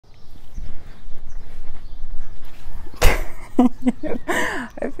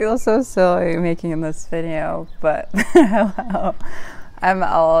I feel so silly making this video, but hello, I'm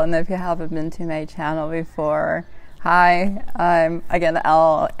Elle, and if you haven't been to my channel before, hi, I'm again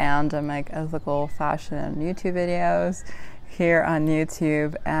Elle, and I make ethical fashion YouTube videos here on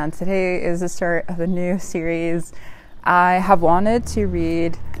YouTube, and today is the start of a new series. I have wanted to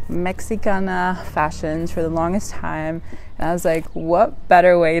read MeXicana fashions for the longest time, and I was like, what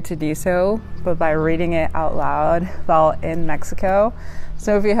better way to do so but by reading it out loud while in Mexico.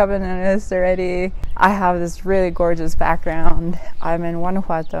 So if you haven't noticed already, I have this really gorgeous background. I'm in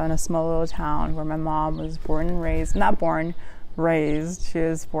Guanajuato, in a small little town where my mom was born and raised, not born, raised. She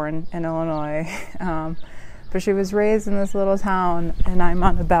was born in Illinois, but she was raised in this little town, and I'm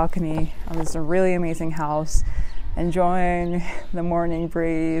on a balcony of this really amazing house, enjoying the morning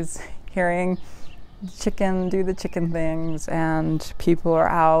breeze, hearing chicken do the chicken things, and people are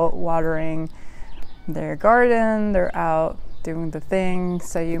out watering their garden, they're out doing the thing,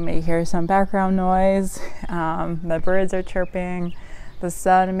 so you may hear some background noise. The birds are chirping, the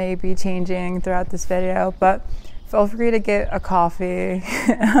sun may be changing throughout this video, but feel free to get a coffee,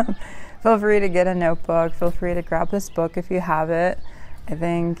 feel free to get a notebook, feel free to grab this book if you have it.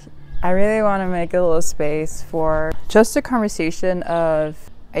 I really want to make a little space for just a conversation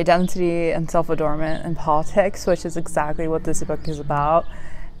of identity and self-adornment and politics, which is exactly what this book is about.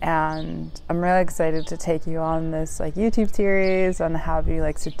 And I'm really excited to take you on this YouTube series and have you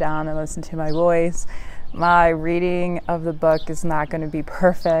sit down and listen to my voice. My reading of the book is not going to be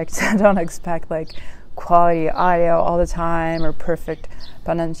perfect. I don't expect quality audio all the time or perfect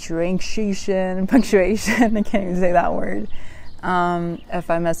punctuation. I can't even say that word. If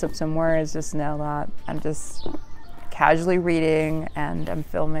I mess up some words, just know that I'm just casually reading and I'm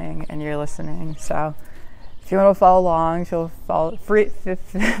filming and you're listening. So if you want to follow along, feel free to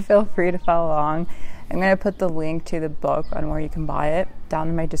follow along. I'm going to put the link to the book on where you can buy it down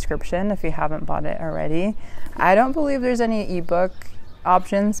in my description if you haven't bought it already. I don't believe there's any ebook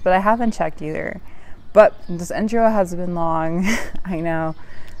options, but I haven't checked either. But this intro has been long, I know,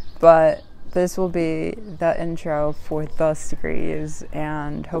 but this will be the intro for the series,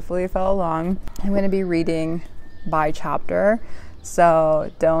 and hopefully you follow along. I'm going to be reading by chapter,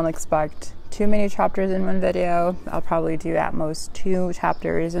 so don't expect too many chapters in one video. I'll probably do at most 2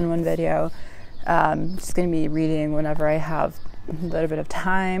 chapters in one video. Just going to be reading whenever I have a little bit of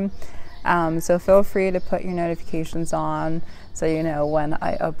time. So feel free to put your notifications on so you know when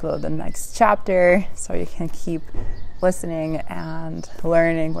I upload the next chapter, so you can keep listening and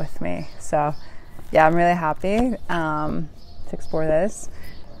learning with me. So yeah, I'm really happy to explore this.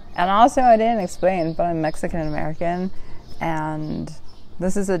 And also, I didn't explain, but I'm Mexican American, and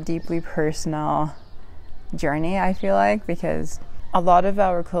this is a deeply personal journey, I feel like, because a lot of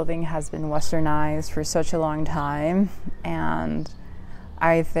our clothing has been westernized for such a long time, and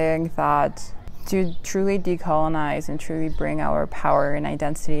I think that to truly decolonize and truly bring our power and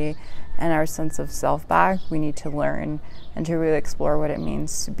identity and our sense of self back, we need to learn and to really explore what it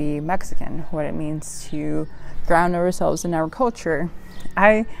means to be Mexican, what it means to ground ourselves in our culture.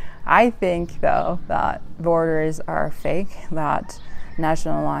 I think, though, that borders are fake, that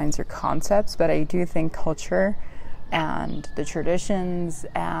national lines are concepts, but I do think culture and the traditions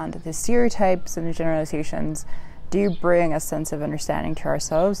and the stereotypes and the generalizations do bring a sense of understanding to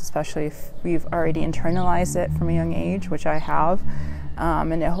ourselves, especially if we've already internalized it from a young age, which I have.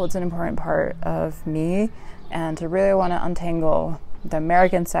 And it holds an important part of me, and to really want to untangle the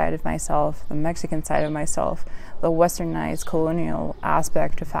American side of myself, the Mexican side of myself, the westernized colonial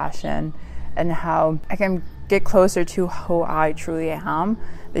aspect of fashion, and how I can get closer to who I truly am,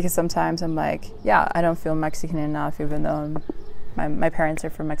 because sometimes I'm like, yeah, I don't feel Mexican enough, even though my parents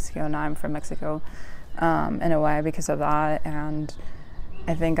are from Mexico and I'm from Mexico in a way because of that. And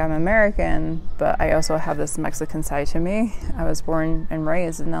I think I'm American, but I also have this Mexican side to me. I was born and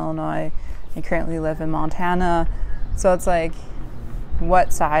raised in Illinois. I currently live in Montana. So it's like,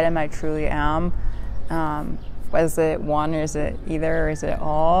 what side am I truly am? Was it one, or is it either, or is it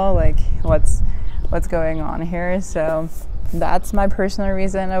all? What's going on here? So that's my personal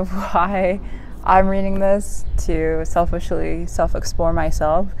reason of why I'm reading this, to selfishly self-explore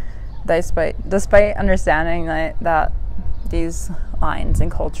myself, despite understanding that these lines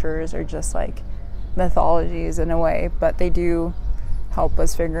and cultures are just mythologies in a way, but they do help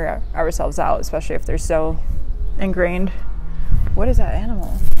us figure ourselves out, especially if they're so ingrained. What is that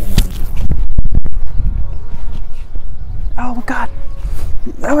animal? Oh my god!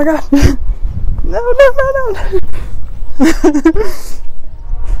 Oh my god! No!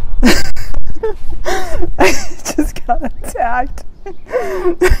 I just got attacked.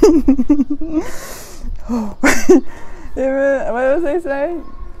 Oh. What was I saying?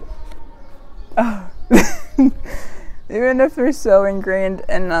 Oh. Even if they're so ingrained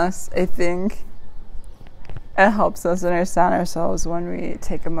in us, I think it helps us understand ourselves when we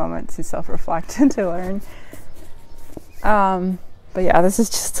take a moment to self-reflect and to learn. But yeah, this is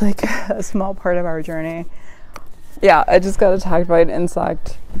just like a small part of our journey. Yeah, I just got attacked by an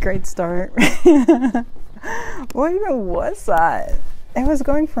insect. Great start. What even was that? It was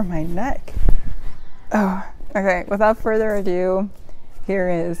going for my neck. Oh, okay. Without further ado, here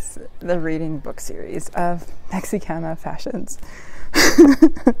is the reading book series of MeXicana fashions.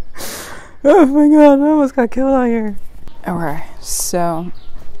 Oh my god, I almost got killed out here. Alright, so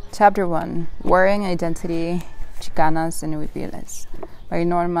chapter 1, Wearing Identity, Chicanas and Hupiles by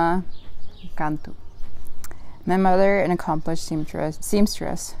Norma Cantu. My mother, an accomplished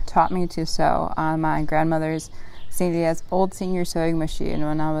seamstress, taught me to sew on my grandmother's Celia's old senior sewing machine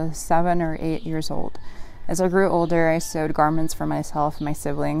when I was 7 or 8 years old. As I grew older, I sewed garments for myself and my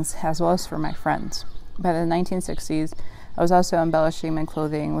siblings, as well as for my friends. By the 1960s, I was also embellishing my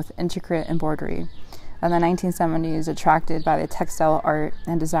clothing with intricate embroidery. In the 1970s, attracted by the textile art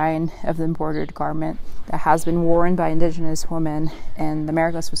and design of the embroidered garment that has been worn by indigenous women in the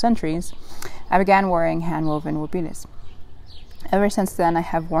Americas for centuries, I began wearing hand-woven hupiles. Ever since then, I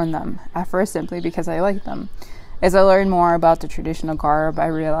have worn them, at first simply because I liked them. As I learned more about the traditional garb, I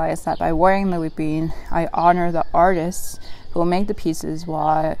realized that by wearing the huipil, I honor the artists who will make the pieces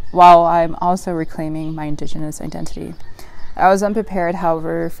while I'm also reclaiming my indigenous identity. I was unprepared,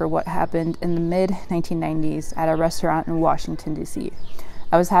 however, for what happened in the mid-1990s at a restaurant in Washington, D.C.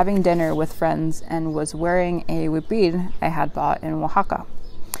 I was having dinner with friends and was wearing a huipil I had bought in Oaxaca.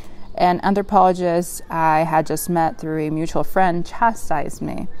 An anthropologist I had just met through a mutual friend chastised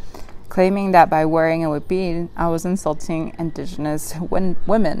me, claiming that by wearing a huipil, I was insulting indigenous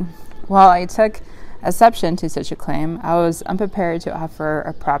women. While I took exception to such a claim, I was unprepared to offer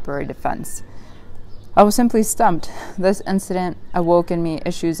a proper defense. I was simply stumped. This incident awoke in me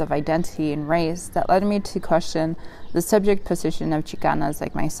issues of identity and race that led me to question the subject position of Chicanas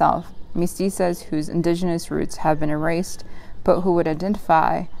like myself, mestizas whose indigenous roots have been erased, but who would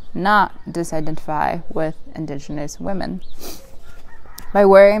identify, not disidentify, with indigenous women. By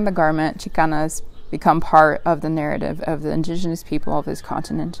wearing the garment, Chicanas become part of the narrative of the indigenous people of this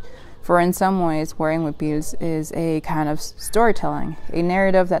continent. For in some ways, wearing huipils is a kind of storytelling, a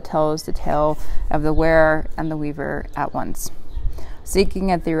narrative that tells the tale of the wearer and the weaver at once.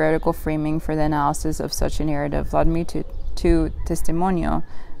 Seeking a theoretical framing for the analysis of such a narrative led me to testimonio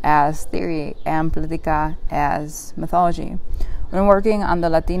as theory and politica as mythology. When working on the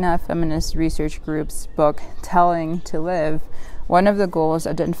Latina Feminist Research Group's book, Telling to Live, one of the goals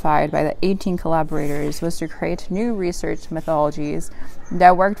identified by the 18 collaborators was to create new research methodologies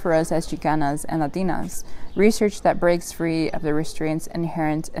that worked for us as Chicanas and Latinas, research that breaks free of the restraints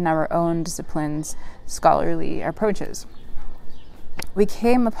inherent in our own discipline's scholarly approaches. We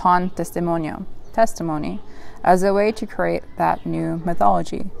came upon testimony, as a way to create that new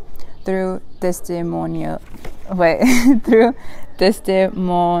methodology. Through testimoniando,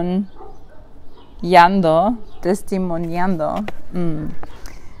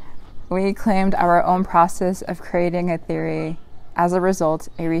 we claimed our own process of creating a theory. As a result,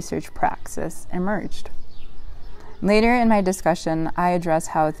 a research praxis emerged. Later in my discussion, I address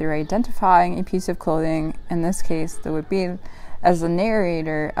how through identifying a piece of clothing, in this case the huipil, as the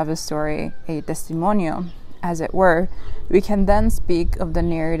narrator of a story, a testimonio, as it were, we can then speak of the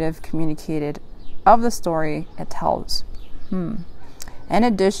narrative communicated of the story it tells. In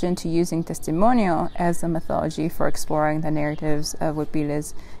addition to using testimonio as a methodology for exploring the narratives of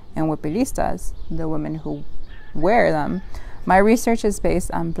huipiles and huipilistas, the women who wear them, my research is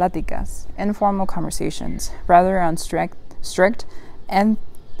based on pláticas, informal conversations, rather on strict and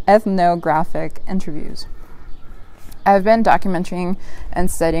ethnographic interviews. I've been documenting and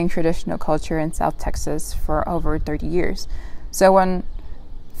studying traditional culture in South Texas for over 30 years. So when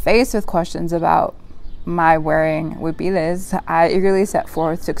faced with questions about my wearing huipiles, I eagerly set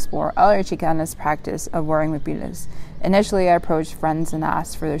forth to explore other Chicanas' practice of wearing huipiles. Initially, I approached friends and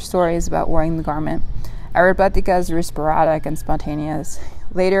asked for their stories about wearing the garment. Our pláticas were sporadic and spontaneous.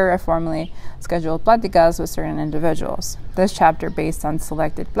 Later, I formally scheduled pláticas with certain individuals. This chapter, based on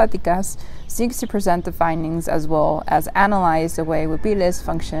selected pláticas, seeks to present the findings as well as analyze the way huipiles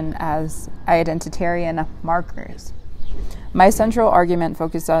function as identitarian markers. My central argument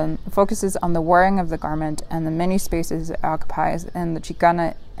focuses on the wearing of the garment and the many spaces it occupies in the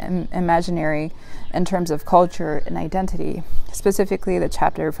Chicana imaginary in terms of culture and identity. Specifically, the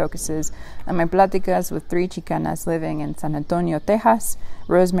chapter focuses on my pláticas with 3 Chicanas living in San Antonio, Texas: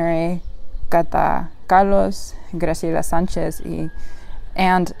 Rosemary, Carlos, Graciela Sanchez,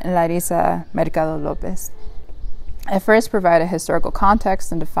 and Larissa Mercado Lopez. I first provide a historical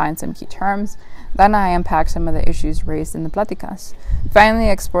context and define some key terms. Then I unpack some of the issues raised in the pláticas. Finally,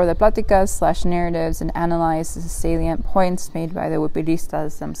 explore the pláticas/narratives and analyze the salient points made by the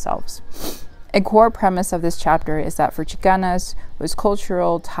Hupilistas themselves. A core premise of this chapter is that for Chicanas, whose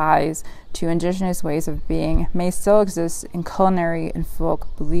cultural ties to indigenous ways of being may still exist in culinary and folk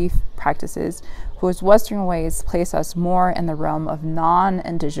belief practices, whose Western ways place us more in the realm of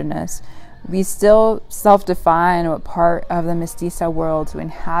non-indigenous, we still self-define what part of the mestiza world to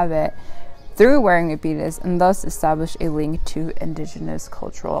inhabit through wearing hupiles, and thus establish a link to indigenous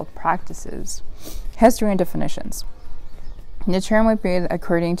cultural practices. History and definitions. The term hupil,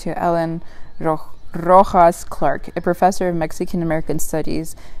 according to Ellen Rojas Clark, a professor of Mexican American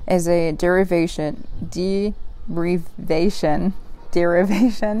Studies, is a derivation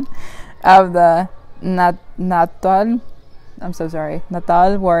of the natal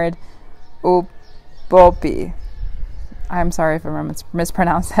word upopi. I'm sorry if I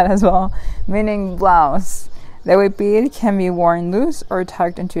mispronounced that as well, meaning blouse. The huipil can be worn loose or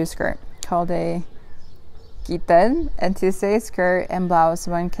tucked into a skirt, called a quitel, and to say skirt and blouse,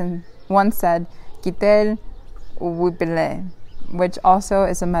 one said quitel huipile, which also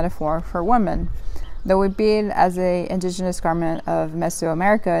is a metaphor for women. The huipil, as an indigenous garment of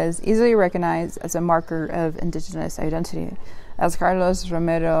Mesoamerica, is easily recognized as a marker of indigenous identity. As Carlos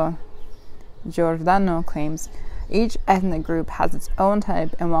Romero Giordano claims, each ethnic group has its own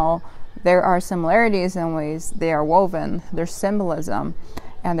type, and while there are similarities in ways they are woven, their symbolism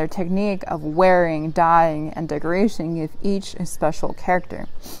and their technique of wearing, dyeing, and decoration give each a special character.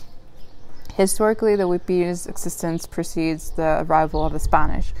 Historically, the huipil's existence precedes the arrival of the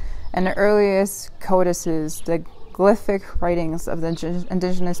Spanish. In the earliest codices, the glyphic writings of the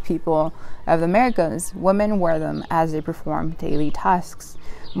indigenous people of the Americas, women wear them as they perform daily tasks.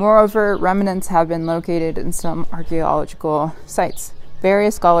 Moreover, remnants have been located in some archaeological sites.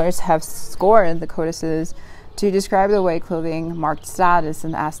 Various scholars have scoured the codices to describe the way clothing marked status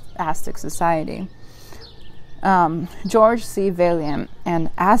in Aztec society. George C. Valiant and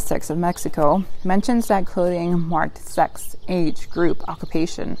Aztecs of Mexico mentions that clothing marked sex, age, group,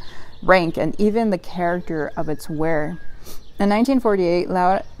 occupation, rank, and even the character of its wearer. In 1948,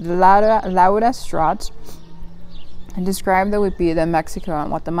 Laura Strauss described the huipil in Mexico and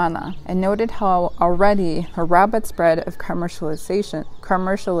Guatemala, and noted how already a rapid spread of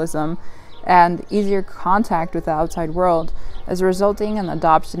commercialism and easier contact with the outside world is resulting in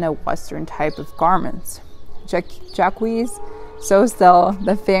adoption of Western type of garments. Jacques Sostel,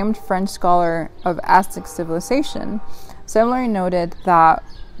 the famed French scholar of Aztec civilization, similarly noted that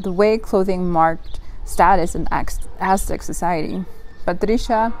the way clothing marked status in Aztec society.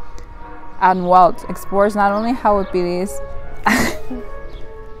 Patricia Anwalt explores not only how hupiles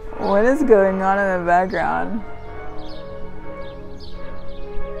what is going on in the background?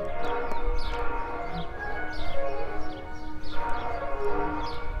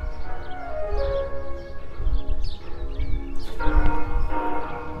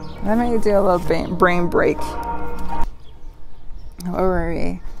 Let me do a little brain break. Where were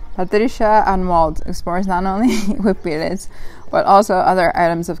we? Patricia Anwalt explores not only hupiles, but also other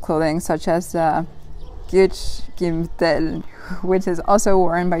items of clothing, such as the guichquintel, which is also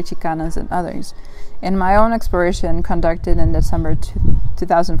worn by Chicanas and others. In my own exploration, conducted in December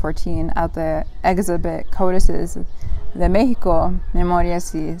 2014 at the exhibit Codices de México,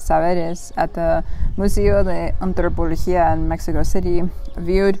 Memorias y Saberes at the Museo de Antropología in Mexico City,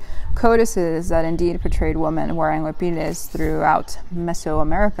 viewed codices that indeed portrayed women wearing hupiles throughout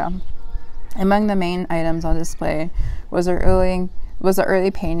Mesoamerica. Among the main items on display was the early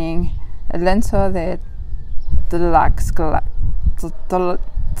painting Lienzo de Tlaxcala.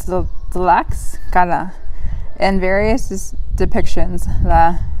 In various depictions,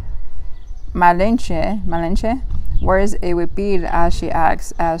 La Malinche wears a huipil as she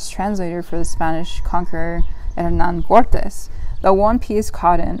acts as translator for the Spanish conqueror Hernán Cortés. The one-piece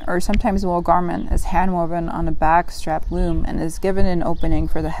cotton, or sometimes wool garment, is hand-woven on a back-strap loom and is given an opening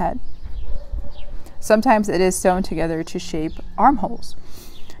for the head. Sometimes it is sewn together to shape armholes,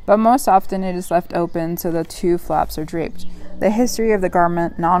 but most often it is left open so the two flaps are draped. The history of the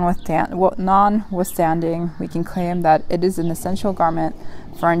garment notwithstanding, we can claim that it is an essential garment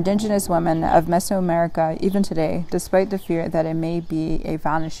for indigenous women of Mesoamerica even today, despite the fear that it may be a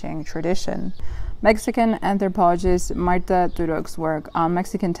vanishing tradition. Mexican anthropologist Marta Turoc's work on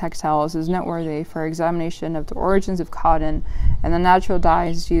Mexican textiles is noteworthy for examination of the origins of cotton and the natural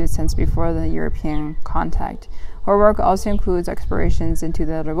dyes used since before the European contact. Her work also includes explorations into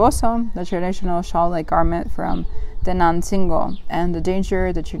the rebozo, the traditional shawl-like garment from Tenancingo, and the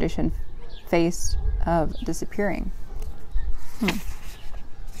danger the tradition faced of disappearing.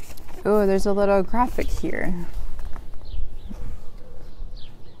 Oh, there's a little graphic here.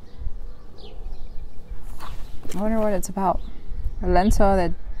 I wonder what it's about. Lenzo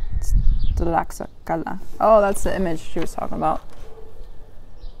de Tlaxcala. Oh, that's the image she was talking about.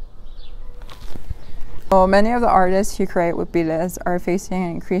 So many of the artists who create hupiles are facing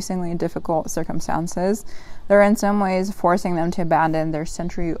increasingly difficult circumstances. They're in some ways forcing them to abandon their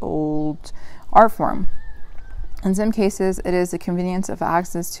century-old art form. In some cases, it is the convenience of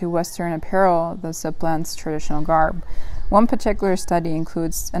access to Western apparel that supplants traditional garb. One particular study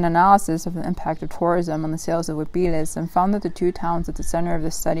includes an analysis of the impact of tourism on the sales of hupiles and found that the two towns at the center of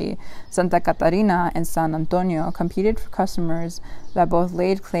the study, Santa Catarina and San Antonio, competed for customers that both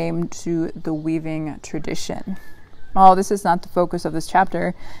laid claim to the weaving tradition. While this is not the focus of this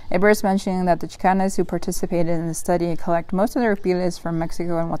chapter, it bears mentioning that the Chicanas who participated in the study collect most of their hupiles from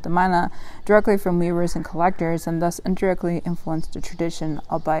Mexico and Guatemala directly from weavers and collectors, and thus indirectly influence the tradition,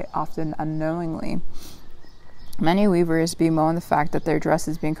 albeit often unknowingly. Many weavers bemoan the fact that their dress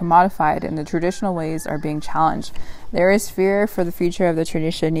is being commodified and the traditional ways are being challenged. There is fear for the future of the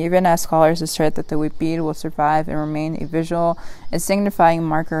tradition, even as scholars assert that the hupil will survive and remain a visual and signifying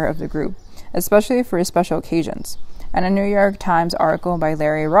marker of the group, especially for special occasions. And a New York Times article by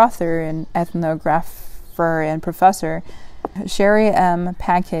Larry Rother, an ethnographer and professor, Sherry M.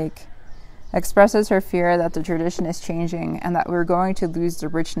 Pancake, expresses her fear that the tradition is changing and that we're going to lose the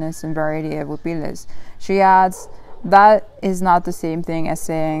richness and variety of hupiles. She adds, that is not the same thing as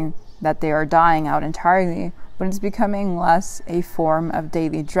saying that they are dying out entirely, but it's becoming less a form of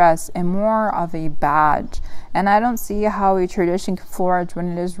daily dress and more of a badge. And I don't see how a tradition can flourish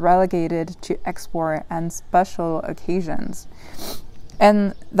when it is relegated to export and special occasions.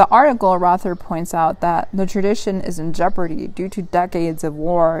 In the article, Rother points out that the tradition is in jeopardy due to decades of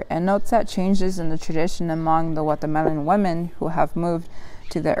war and notes that changes in the tradition among the Guatemalan women who have moved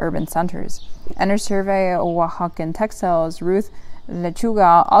to the urban centers. In her survey of Oaxacan textiles, Ruth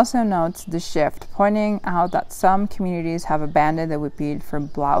Lechuga also notes the shift, pointing out that some communities have abandoned the huipil for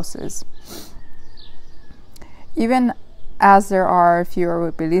blouses. Even as there are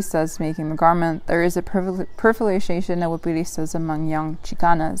fewer hupilistas making the garment, there is a proliferation of hupilistas among young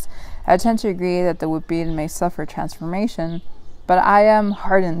Chicanas. I tend to agree that the huipil may suffer transformation, but I am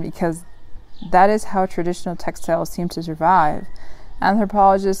heartened because that is how traditional textiles seem to survive.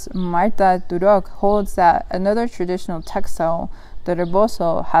 Anthropologist Marta Duroc holds that another traditional textile, the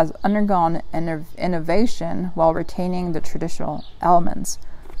rebozo, has undergone innovation while retaining the traditional elements.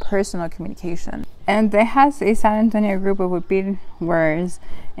 Personal communication. And there has a San Antonio group of huipil wearers,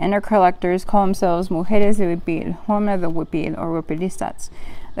 and their collectors call themselves Mujeres de Huipil, Women of the Huipil, or Hupilistas.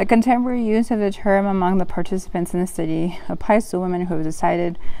 The contemporary use of the term among the participants in the study applies to women who have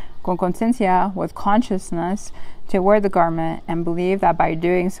decided, con conciencia, with consciousness, to wear the garment and believe that by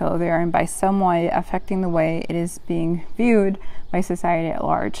doing so they are by some way affecting the way it is being viewed by society at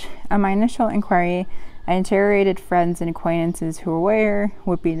large. On my initial inquiry, I interrogated friends and acquaintances who wear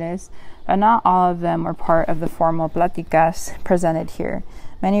hupiles, but not all of them were part of the formal pláticas presented here.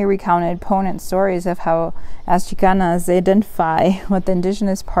 Many recounted poignant stories of how, as Chicanas, they identify with the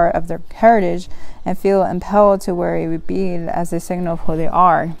indigenous part of their heritage and feel impelled to wear a huipil as a signal of who they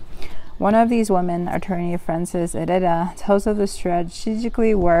are. One of these women, attorney Frances Herrera, tells of the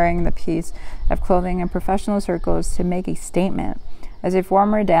strategically wearing the piece of clothing in professional circles to make a statement. As a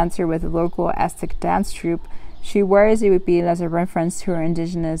former dancer with a local Aztec dance troupe, she wears a huipil as a reference to her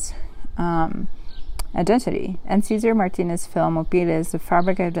indigenous identity. In Cesar Martinez's film Hupiles, The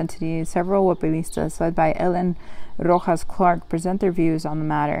Fabric of Identity, several hupilistas, led by Ellen Rojas Clark, present their views on the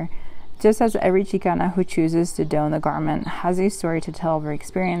matter. Just as every Chicana who chooses to don the garment has a story to tell of her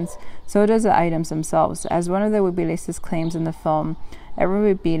experience, so does the items themselves. As one of the hupilistas claims in the film,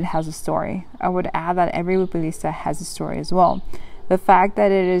 every huipil has a story. I would add that every hupilista has a story as well. The fact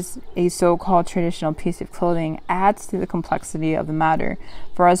that it is a so-called traditional piece of clothing adds to the complexity of the matter,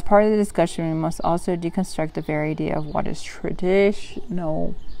 for as part of the discussion we must also deconstruct the very idea of what is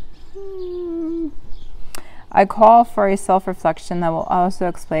traditional. I call for a self-reflection that will also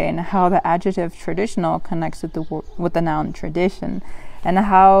explain how the adjective traditional connects with the noun tradition, and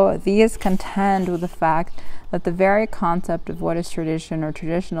how these contend with the fact that the very concept of what is tradition or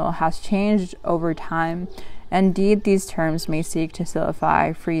traditional has changed over time. Indeed, these terms may seek to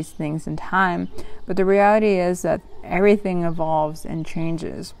solidify, freeze things in time, but the reality is that everything evolves and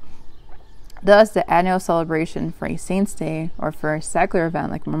changes. Thus, the annual celebration for a Saint's Day or for a secular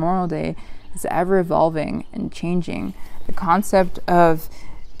event like Memorial Day is ever evolving and changing. The concept of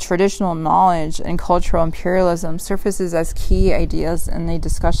traditional knowledge and cultural imperialism surfaces as key ideas in the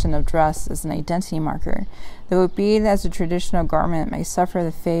discussion of dress as an identity marker. The hupil as a traditional garment may suffer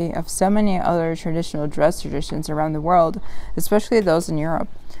the fate of so many other traditional dress traditions around the world, especially those in Europe.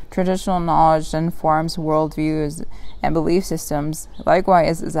 Traditional knowledge then forms worldviews and belief systems.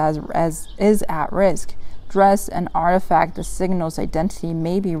 Likewise, is at risk. Dress, an artifact that signals identity,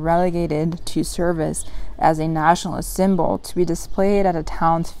 may be relegated to service as a nationalist symbol to be displayed at a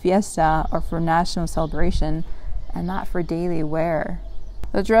town's fiesta or for national celebration, and not for daily wear.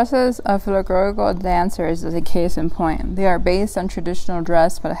 The dresses of folklorical dancers is a case in point. They are based on traditional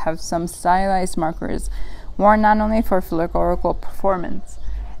dress but have some stylized markers, worn not only for folklorical performance.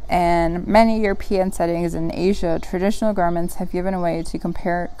 In many European settings in Asia, traditional garments have given way to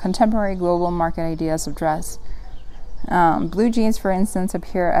contemporary global market ideas of dress. Blue jeans, for instance,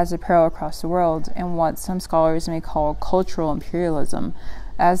 appear as apparel across the world in what some scholars may call cultural imperialism,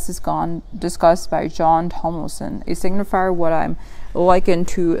 as is discussed by John Tomlinson, a signifier what I'm likened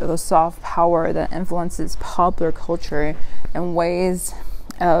to the soft power that influences popular culture and ways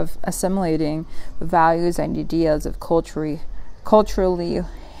of assimilating the values and ideas of culturally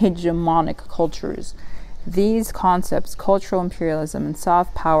hegemonic cultures. These concepts, cultural imperialism and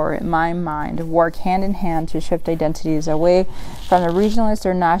soft power, in my mind, work hand in hand to shift identities away from the regionalist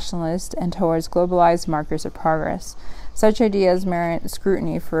or nationalist and towards globalized markers of progress. Such ideas merit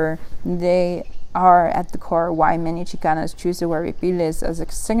scrutiny, for they are at the core why many Chicanas choose to wear Hupiles as a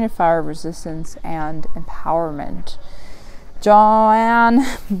signifier of resistance and empowerment. Joanne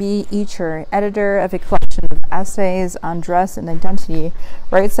B. Eacher, editor of a collection of essays on dress and identity,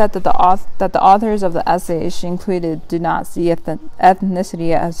 writes that the authors of the essays she included do not see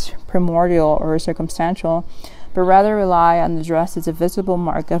ethnicity as primordial or circumstantial, but rather rely on the dress as a visible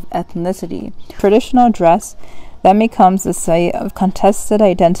mark of ethnicity. Traditional dress then becomes the site of contested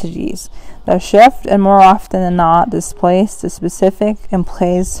identities that shift and more often than not displace the specific and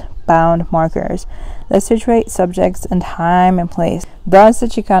place-bound markers that situate subjects in time and place. Thus, the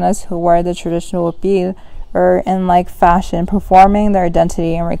Chicanas who wear the traditional hupil are, in like fashion, performing their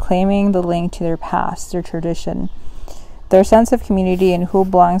identity and reclaiming the link to their past, their tradition. Their sense of community and who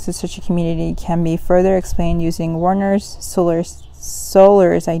belongs to such a community can be further explained using Werner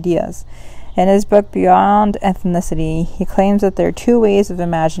Soller's ideas. In his book Beyond Ethnicity, he claims that there are two ways of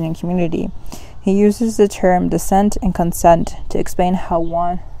imagining community. He uses the term descent and consent to explain how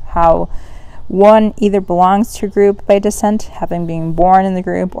one either belongs to a group by descent, having been born in the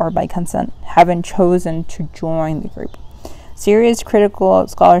group, or by consent, having chosen to join the group. Serious critical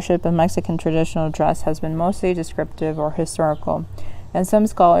scholarship of Mexican traditional dress has been mostly descriptive or historical, and some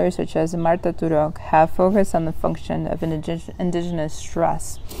scholars, such as Marta Turok, have focused on the function of indigenous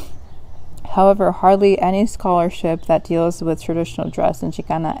dress. However, hardly any scholarship that deals with traditional dress in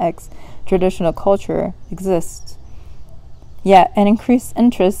Chicana traditional culture exists. Yet, an increased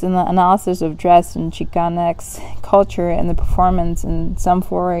interest in the analysis of dress in Chicanx culture and the performance and some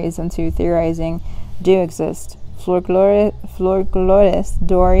forays into theorizing do exist. Folklorist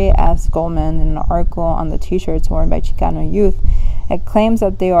Dory S. Goldman, in an article on the t-shirts worn by Chicano youth, it claims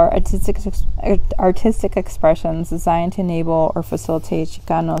that they are artistic expressions designed to enable or facilitate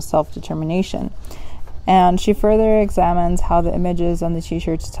Chicano self-determination. And she further examines how the images on the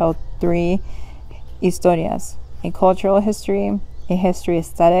t-shirts tell three historias: a cultural history, a history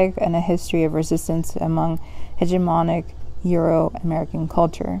aesthetic, and a history of resistance among hegemonic Euro-American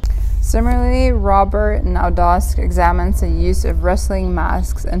culture. Similarly, Robert Naudosk examines the use of wrestling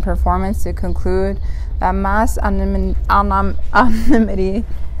masks in performance to conclude that mass anonymity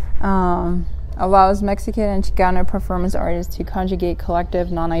allows Mexican and Chicano performance artists to conjugate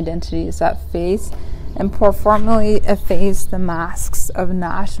collective non-identities that face and performantly efface the masks of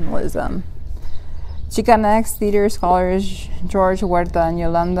nationalism. Chicanx theater scholars George Huerta and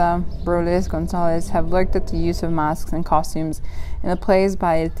Yolanda Broles Gonzalez have looked at the use of masks and costumes in the plays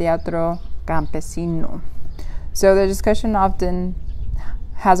by El Teatro Campesino. So the discussion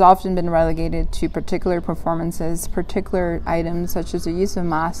has often been relegated to particular performances, particular items such as the use of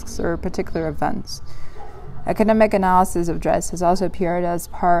masks or particular events. Academic analysis of dress has also appeared as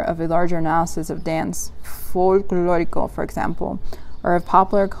part of a larger analysis of dance, folklorico, for example, or of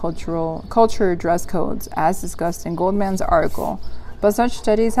popular culture dress codes, as discussed in Goldman's article. But such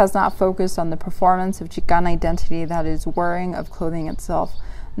studies has not focused on the performance of Chicana identity, that is, wearing of clothing itself,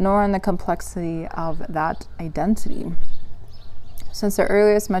 nor on the complexity of that identity. Since the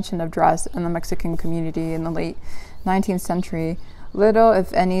earliest mention of dress in the Mexican community in the late 19th century, Little,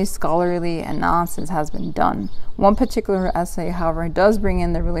 if any, scholarly analysis has been done. One particular essay, however, does bring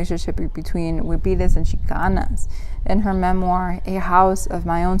in the relationship between Hupiles and Chicanas. In her memoir, A House of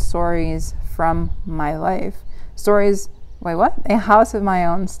My Own Stories from My Life. A House of My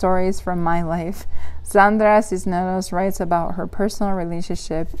Own Stories from My Life. Sandra Cisneros writes about her personal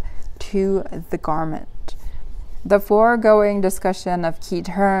relationship to the garment. The foregoing discussion of key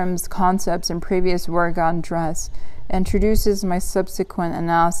terms, concepts, and previous work on dress introduces my subsequent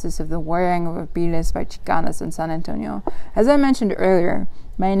analysis of the wearing of Hupiles by Chicanas in San Antonio. As I mentioned earlier,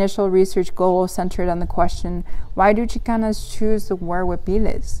 my initial research goal centered on the question, why do Chicanas choose to wear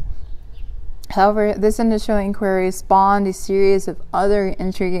Hupiles? However, this initial inquiry spawned a series of other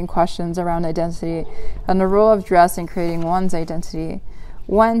intriguing questions around identity and the role of dress in creating one's identity.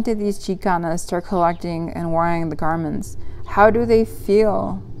 When did these Chicanas start collecting and wearing the garments? How do they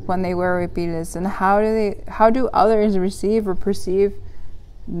feel when they wear Hupiles, and how do others receive or perceive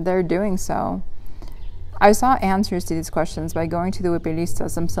they're doing so? I sought answers to these questions by going to the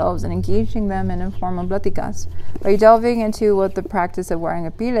Hupilistas themselves and engaging them in informal pláticas. By delving into what the practice of wearing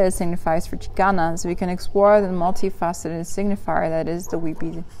Hupiles signifies for Chicanas, we can explore the multifaceted signifier that is the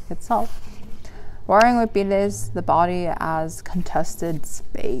huipil itself. Wearing Hupiles, the body as contested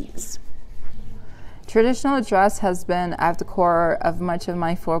space. Traditional dress has been at the core of much of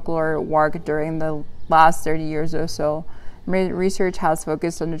my folklore work during the last 30 years or so. Research has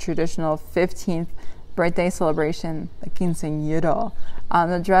focused on the traditional 15th birthday celebration, the quinceañera,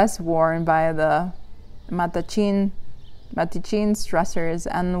 the dress worn by the matachins dressers,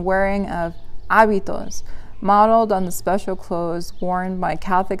 and the wearing of hábitos, modeled on the special clothes worn by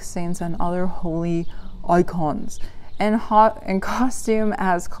Catholic saints and other holy icons. In costume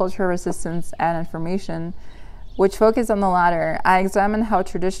as cultural resistance and information, which focus on the latter, I examine how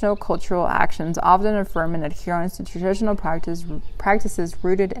traditional cultural actions often affirm an adherence to traditional practices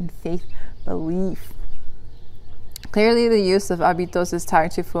rooted in faith belief. Clearly, the use of hábitos is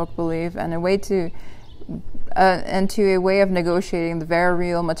tied to folk belief and to a way of negotiating the very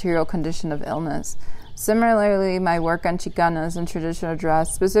real material condition of illness. Similarly, my work on Chicanas and traditional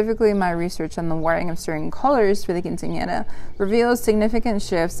dress, specifically my research on the wearing of certain colors for the quinceañera, reveals significant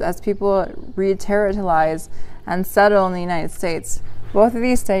shifts as people re-territorialize and settle in the United States. Both of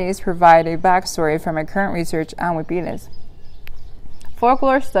these studies provide a backstory for my current research on Hupiles.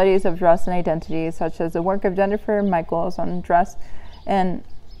 Folklore studies of dress and identity, such as the work of Jennifer Michaels on dress in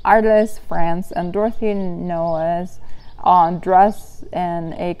Arles, France, and Dorothy Noes on dress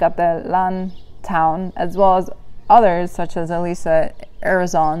in a Catalan town, as well as others such as Elisa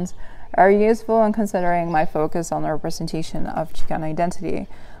Arizons, are useful in considering my focus on the representation of Chicana identity.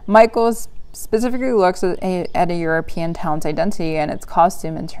 Michaels specifically looks at a European town's identity and its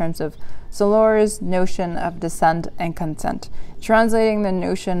costume in terms of Solor's notion of descent and consent, translating the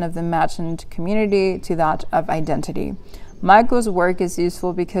notion of the imagined community to that of identity. Michael's work is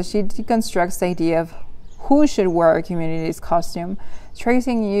useful because she deconstructs the idea of who should wear a community's costume,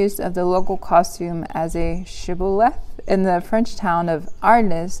 tracing use of the local costume as a shibboleth in the French town of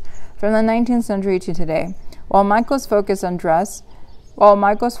Arles from the 19th century to today. While Michaels focuses on dress,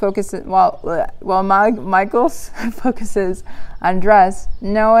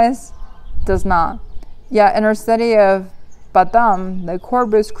 Noes does not. Yet in her study of Patam, the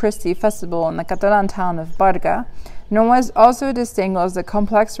Corpus Christi festival in the Catalan town of Berga, Noes also distingles the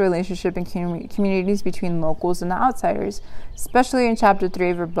complex relationship in communities between locals and outsiders, especially in Chapter 3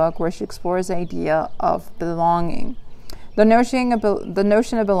 of her book, where she explores the idea of belonging. The notion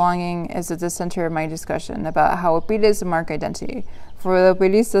of belonging is at the center of my discussion about how Hupiles mark identity. For the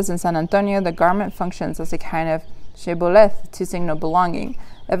Hupilistas in San Antonio, the garment functions as a kind of shibboleth to signal belonging.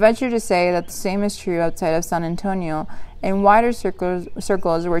 I venture to say that the same is true outside of San Antonio in wider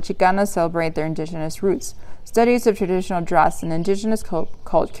circles where Chicanas celebrate their indigenous roots. Studies of traditional dress in indigenous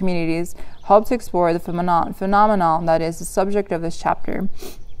cult communities help to explore the phenomenon that is the subject of this chapter,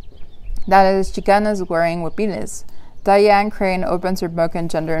 that is, Chicanas wearing Hupiles. Diane Crane opens her book on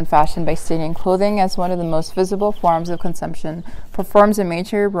gender and fashion by stating clothing as one of the most visible forms of consumption performs a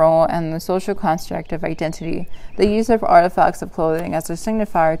major role in the social construct of identity. The use of artifacts of clothing as a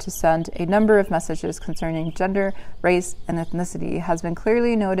signifier to send a number of messages concerning gender, race, and ethnicity has been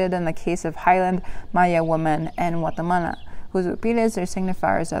clearly noted in the case of Highland Maya women in Guatemala, whose hupiles are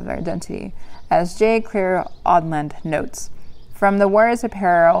signifiers of their identity, as J. Claire Odland notes. From the wearer's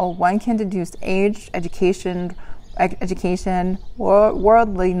apparel, one can deduce age, education, education,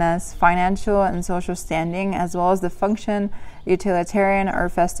 worldliness, financial and social standing, as well as the function, utilitarian or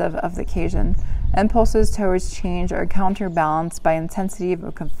festive of the occasion. Impulses towards change are counterbalanced by intensity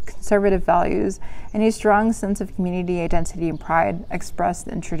of conservative values and a strong sense of community identity and pride expressed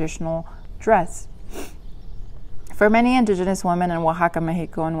in traditional dress. For many indigenous women in Oaxaca,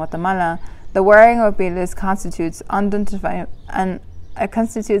 Mexico, and Guatemala, the wearing of hupiles constitutes an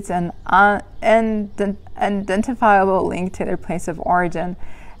identifiable link to their place of origin,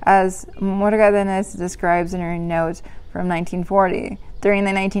 as Morgadenes describes in her note from 1940. During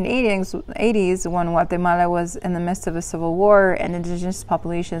the 1980s, when Guatemala was in the midst of a civil war and indigenous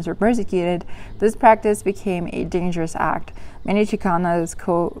populations were persecuted, this practice became a dangerous act. Many Chicanas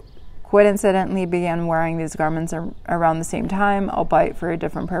coincidentally began wearing these garments around the same time, albeit for a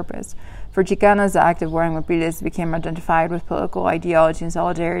different purpose. For Chicanas, the act of wearing hupiles became identified with political ideology and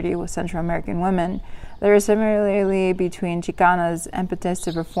solidarity with Central American women. There is similarly between Chicanas' impetus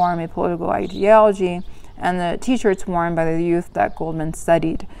to perform a political ideology and the t-shirts worn by the youth that Goldman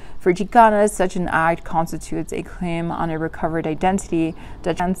studied. For Chicanas, such an act constitutes a claim on a recovered identity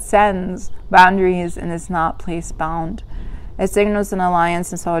that transcends boundaries and is not place-bound. It signals an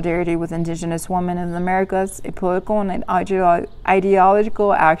alliance and solidarity with indigenous women in the Americas, a political and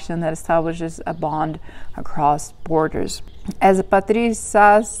ideological action that establishes a bond across borders. As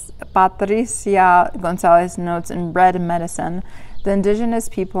Patricia Gonzalez notes in Red Medicine, the indigenous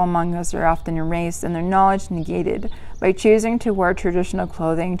people among us are often erased and their knowledge negated. By choosing to wear traditional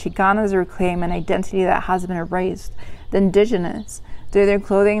clothing, Chicanas reclaim an identity that has been erased. The indigenous, through their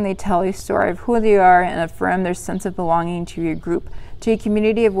clothing, they tell a story of who they are and affirm their sense of belonging to a group, to a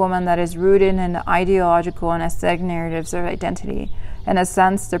community of women that is rooted in the ideological and aesthetic narratives of identity. In a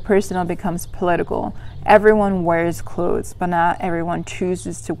sense, the personal becomes political. Everyone wears clothes, but not everyone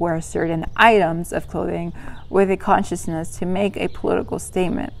chooses to wear certain items of clothing with a consciousness to make a political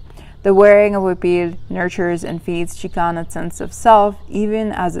statement. The wearing of huipil nurtures and feeds Chicana's sense of self,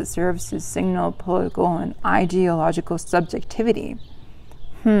 even as it serves to signal political and ideological subjectivity.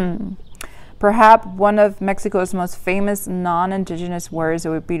 Perhaps one of Mexico's most famous non-indigenous wearers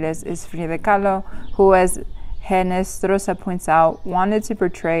of hupiles is Frida Kahlo, who, as Genestrosa points out, wanted to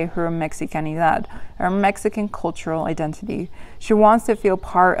portray her Mexicanidad, her Mexican cultural identity. She wants to feel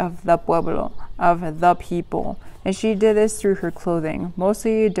part of the pueblo, of the people, and she did this through her clothing,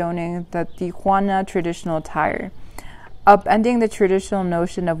 mostly adorning the Tijuana traditional attire. Upending the traditional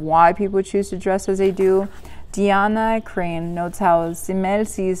notion of why people choose to dress as they do, Diana Crane notes how Simel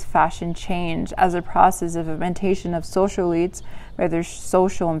sees fashion change as a process of imitation of social elites by their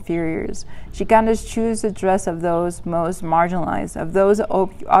social inferiors. Chicanas choose the dress of those most marginalized, of those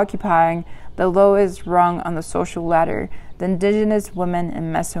occupying the lowest rung on the social ladder, the indigenous women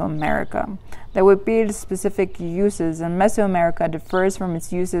in Mesoamerica. The huipil's specific uses in Mesoamerica differs from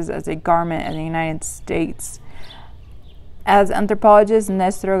its uses as a garment in the United States. As anthropologist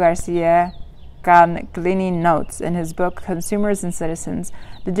Néstor García Caglini notes in his book Consumers and Citizens,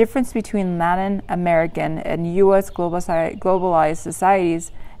 the difference between Latin American and U.S. globalized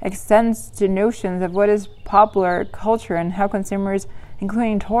societies extends to notions of what is popular culture and how consumers,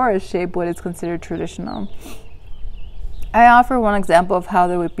 including tourists, shape what is considered traditional. I offer one example of how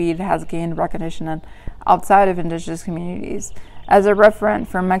the huipil has gained recognition outside of indigenous communities as a referent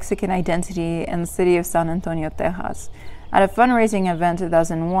for Mexican identity in the city of San Antonio, Texas. At a fundraising event in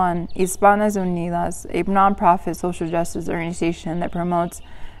 2001, Hispanas Unidas, a nonprofit social justice organization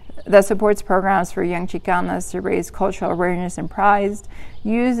that supports programs for young Chicanas to raise cultural awareness and pride,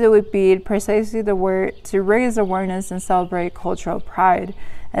 used the huipil precisely to raise awareness and celebrate cultural pride.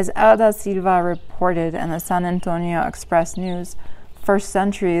 As Elda Silva reported in the San Antonio Express News, for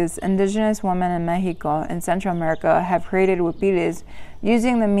centuries, indigenous women in Mexico and Central America have created huipiles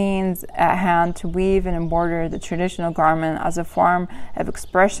using the means at hand to weave and embroider the traditional garment as a form of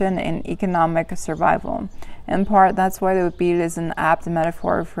expression and economic survival. In part, that's why the huipil is an apt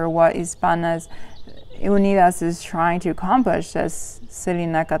metaphor for what Hispanas Unidas is trying to accomplish, says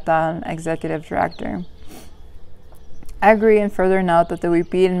Selena Catan, executive director. I agree and further note that the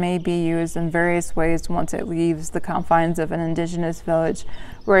huipil may be used in various ways once it leaves the confines of an indigenous village,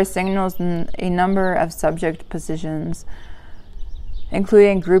 where it signals a number of subject positions,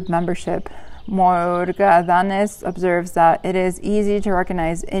 including group membership. Morgadanes observes that it is easy to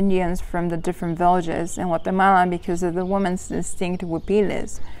recognize Indians from the different villages in Guatemala because of the women's distinct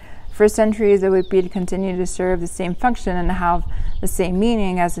huipiles. For centuries, the huipil continued to serve the same function and have the same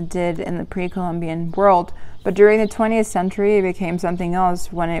meaning as it did in the pre-Columbian world, but during the 20th century, it became something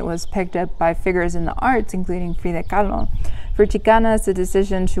else when it was picked up by figures in the arts, including Frida Kahlo. For Chicanas, the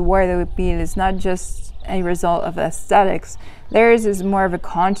decision to wear the huipil is not just a result of aesthetics. Theirs is more of a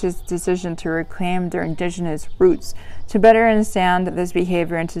conscious decision to reclaim their indigenous roots. To better understand this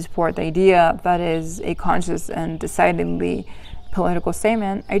behavior and to support the idea that is a conscious and decidedly political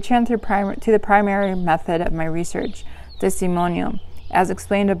statement, I turn to the primary method of my research, testimonio. As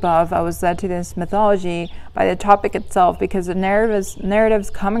explained above, I was led to this mythology by the topic itself because the narratives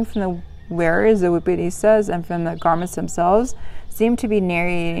coming from the wearers, the hupilistas, and from the garments themselves seem to be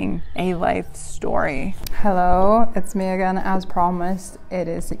narrating a life story. Hello, it's me again as promised. It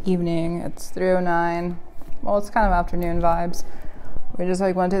is evening, it's 3:09. Well, it's kind of afternoon vibes. We just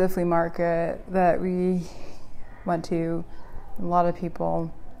went to the flea market that we went to. A lot of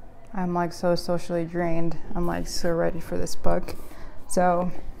people. I'm so socially drained. I'm so ready for this book.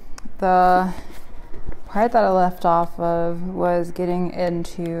 So the part that I left off of was getting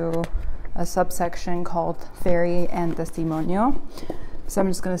into a subsection called Theory and Testimonio. So I'm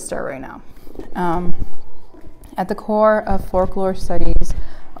just going to start right now. At the core of folklore studies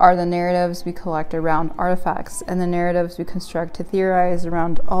are the narratives we collect around artifacts and the narratives we construct to theorize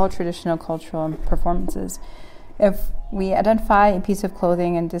around all traditional cultural performances. If we identify a piece of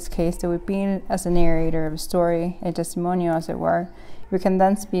clothing, in this case the huipil, as a narrator of a story, a testimonio as it were, we can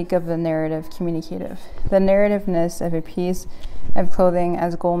then speak of the narrative communicative. The narrativeness of a piece of clothing,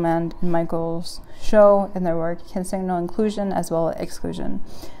 as Goldman and Michaels show in their work, can signal inclusion as well as exclusion.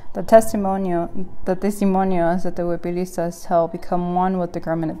 The testimonios that the hupilistas tell become one with the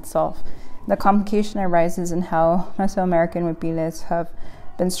garment itself. The complication arises in how Mesoamerican hupiles have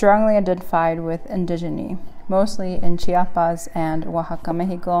been strongly identified with indigeneity, mostly in Chiapas and Oaxaca,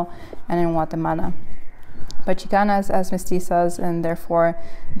 Mexico, and in Guatemala. But Chicanas as mestizas and therefore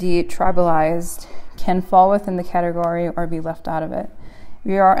detribalized can fall within the category or be left out of it.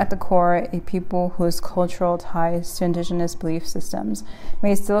 We are at the core a people whose cultural ties to indigenous belief systems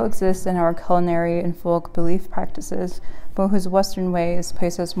may still exist in our culinary and folk belief practices, but whose Western ways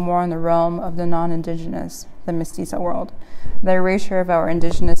place us more in the realm of the non-indigenous, the mestiza world. The erasure of our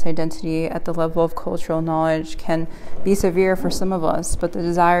indigenous identity at the level of cultural knowledge can be severe for some of us, but the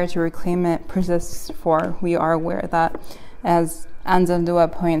desire to reclaim it persists, for we are aware that, as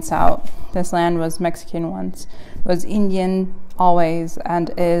Anzaldúa points out, this land was Mexican once, was Indian always,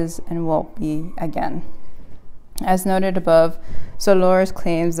 and is and will be again. As noted above, Solors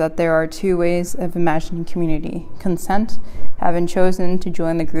claims that there are two ways of imagining community: consent, having chosen to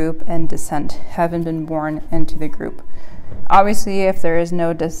join the group, and descent, having been born into the group. Obviously, if there is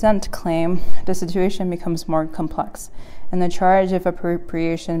no descent claim, the situation becomes more complex, and the charge of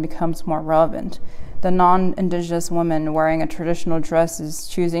appropriation becomes more relevant. The non-indigenous woman wearing a traditional dress is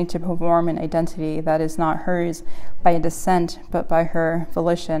choosing to perform an identity that is not hers by descent, but by her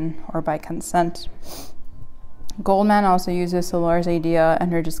volition or by consent. Goldman also uses Solor's idea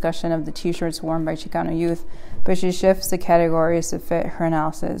in her discussion of the t-shirts worn by Chicano youth, but she shifts the categories to fit her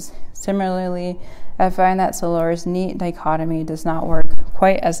analysis. Similarly, I find that Solor's neat dichotomy does not work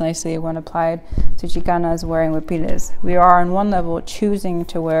quite as nicely when applied to Chicanas wearing hupiles. We are on one level choosing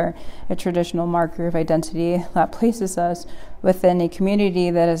to wear a traditional marker of identity that places us within a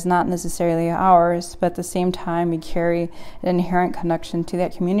community that is not necessarily ours, but at the same time we carry an inherent connection to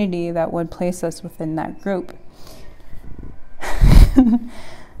that community that would place us within that group.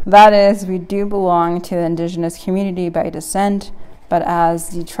 That is, we do belong to the indigenous community by descent, but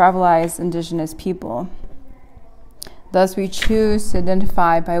as detribalized indigenous people. Thus, we choose to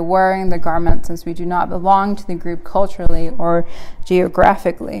identify by wearing the garment since we do not belong to the group culturally or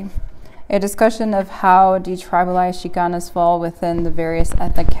geographically. A discussion of how detribalized Chicanas fall within the various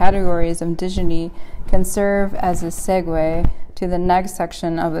ethnic categories of indigeneity can serve as a segue to the next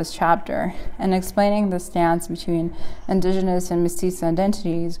section of this chapter. In explaining the stance between indigenous and mestiza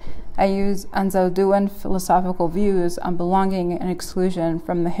identities, I use Anzaldúan philosophical views on belonging and exclusion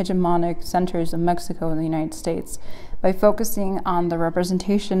from the hegemonic centers of Mexico and the United States by focusing on the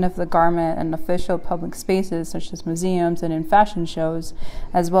representation of the garment in official public spaces such as museums and in fashion shows,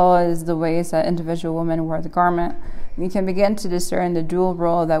 as well as the ways that individual women wear the garment. We can begin to discern the dual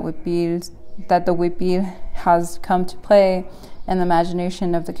role that the huipil has come to play in the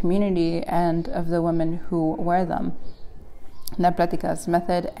imagination of the community and of the women who wear them. The pláticas,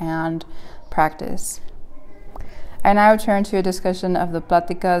 method and practice. I now turn to a discussion of the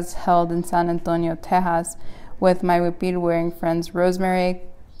pláticas held in San Antonio, Texas, with my huipil-wearing friends Rosemary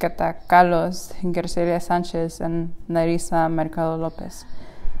Catacalos, Gercelia Sanchez, and Narisa Mercado Lopez.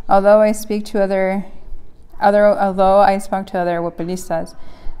 Although I spoke to other huipilistas,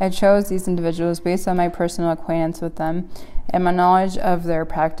 I chose these individuals based on my personal acquaintance with them and my knowledge of their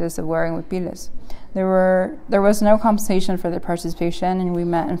practice of wearing hupiles. There was no compensation for their participation, and we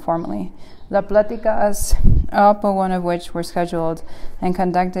met informally. The pláticas, one of which were scheduled and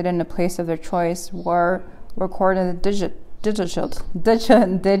conducted in a place of their choice, were recorded digitally.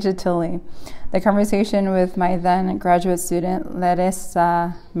 The conversation with my then graduate student,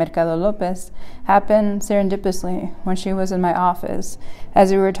 Larissa Mercado Lopez, happened serendipitously when she was in my office.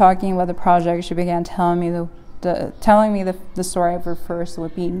 As we were talking about the project, she began telling me the story of her first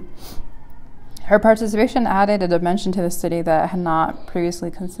whipping. Her participation added a dimension to the study that I had not previously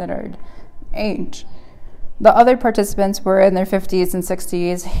considered: age. The other participants were in their 50s and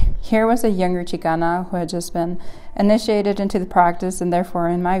 60s. Here was a younger Chicana who had just been initiated into the practice and therefore,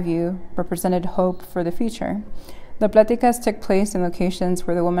 in my view, represented hope for the future. The pláticas took place in locations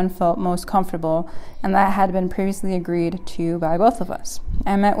where the woman felt most comfortable, and that had been previously agreed to by both of us.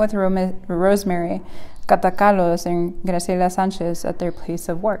 I met with Rosemary Catacalos and Graciela Sanchez at their place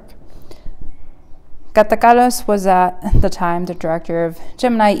of work. Catacalos was at the time the director of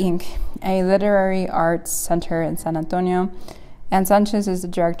Gemini Inc., a literary arts center in San Antonio, and Sanchez is the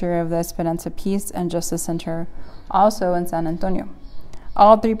director of the Esperanza Peace and Justice Center, also in San Antonio.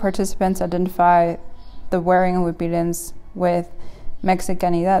 All three participants identify the wearing of hupiles with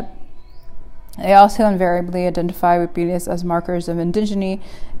Mexicanidad. They also invariably identify hupiles as markers of indigeneity,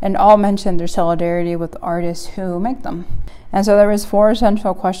 and all mention their solidarity with the artists who make them. And so there was 4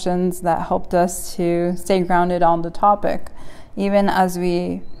 central questions that helped us to stay grounded on the topic, even as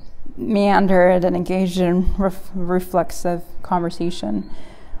we meandered and engaged in reflexive conversation.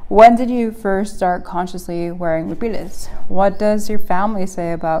 When did you first start consciously wearing hupiles? What does your family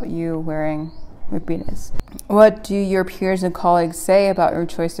say about you wearing hupiles? What do your peers and colleagues say about your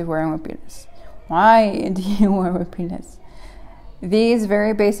choice of wearing hupiles? Why do you wear hupiles? These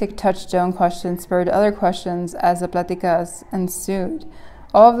very basic touchstone questions spurred other questions as the pláticas ensued.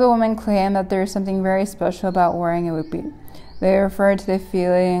 All of the women claim that there is something very special about wearing a hupil. They refer to the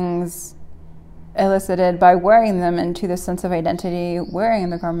feelings elicited by wearing them and to the sense of identity wearing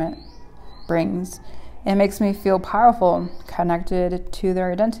the garment brings. It makes me feel powerful, connected to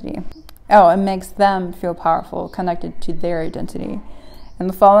their identity. It makes them feel powerful, connected to their identity. In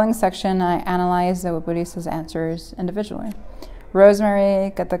the following section, I analyze the hupilistas' answers individually.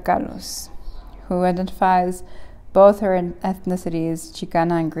 Rosemary Catacalos, who identifies both her ethnicities,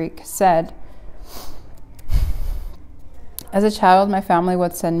 Chicana and Greek, said, "As a child, my family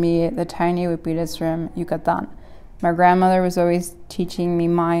would send me the tiny hupiles from Yucatan. My grandmother was always teaching me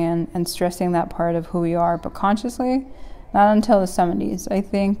Mayan and stressing that part of who we are, but consciously, not until the 70s. I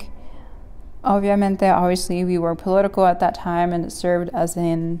think, obviously, we were political at that time, and it served as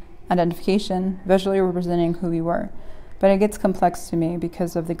an identification, visually representing who we were. But it gets complex to me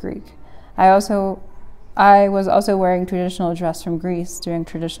because of the Greek. I was also wearing traditional dress from Greece, doing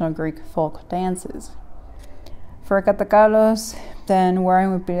traditional Greek folk dances." For Catacalos, then,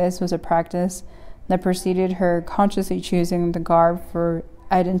 wearing hupiles was a practice that preceded her consciously choosing the garb for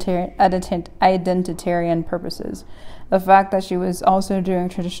identitarian purposes. The fact that she was also doing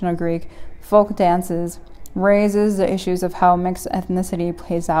traditional Greek folk dances raises the issues of how mixed ethnicity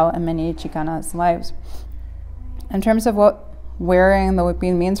plays out in many Chicanas' lives. In terms of what wearing the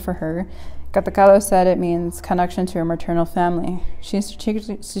hupil means for her, Catacalos said it means connection to her maternal family. She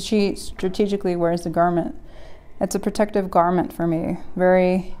strategically wears the garment. It's a protective garment for me.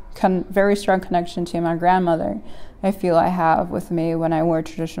 Very strong connection to my grandmother I feel I have with me when I wear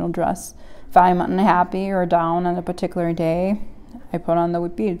traditional dress. If I'm unhappy or down on a particular day, I put on the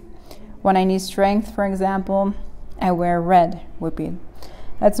hupil. When I need strength, for example, I wear red hupil.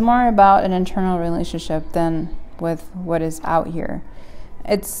 It's more about an internal relationship than with what is out here.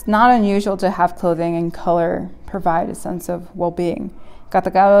 It's not unusual to have clothing and color provide a sense of well-being.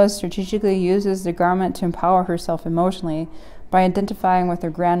 Catacalos strategically uses the garment to empower herself emotionally by identifying with her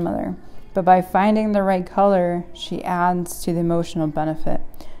grandmother, but by finding the right color, she adds to the emotional benefit.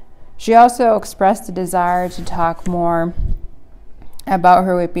 She also expressed a desire to talk more about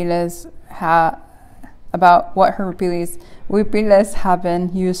her hupiles, about what her hupiles have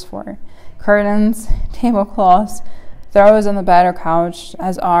been used for. Curtains, tablecloths, throws on the bed or couch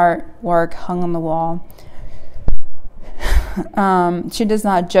as artwork hung on the wall. She does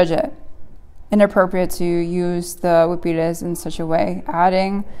not judge it inappropriate to use the hupiles in such a way,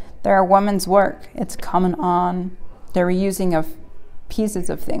 adding, "They are women's work. It's common on the reusing of pieces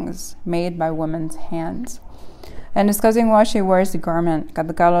of things made by women's hands." And discussing why she wears the garment,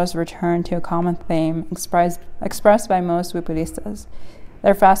 Catacalos returned to a common theme expressed by most hupilistas: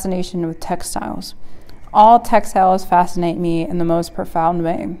 their fascination with textiles. All textiles fascinate me in the most profound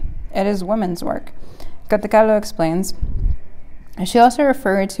way. It is women's work. Catacalos explains. She also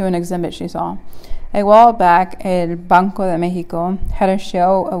referred to an exhibit she saw. A while back, El Banco de Mexico had a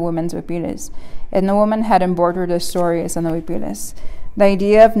show of women's hupiles, and the woman had embroidered the stories on the hupiles. The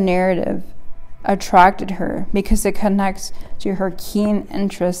idea of narrative attracted her because it connects to her keen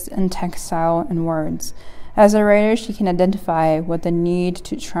interest in textile and words. As a writer, she can identify with the need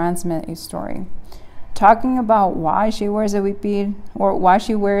to transmit a story. Talking about why she wears a huipil or why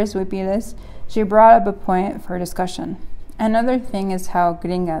she wears huipiles, she brought up a point for discussion. Another thing is how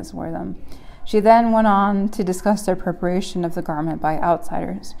gringas wear them. She then went on to discuss the appropriation of the garment by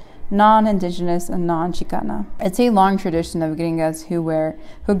outsiders, non-indigenous and non-Chicana. It's a long tradition of gringas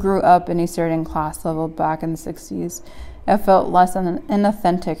who grew up in a certain class level back in the 60s. It felt less than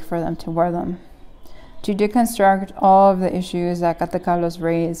inauthentic for them to wear them. To deconstruct all of the issues that Catacalos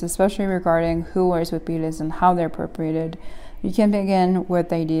raised, especially regarding who wears hupiles and how they're appropriated, you can begin with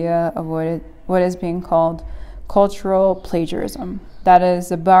the idea of what is being called cultural plagiarism. That is,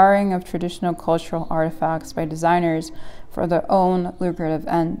 the borrowing of traditional cultural artifacts by designers for their own lucrative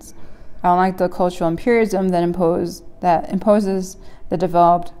ends. Unlike the cultural imperialism that imposes the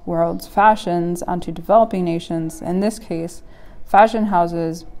developed world's fashions onto developing nations, in this case, fashion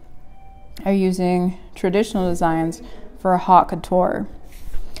houses are using traditional designs for haute couture.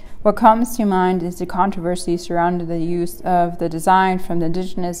 What comes to mind is the controversy surrounding the use of the design from the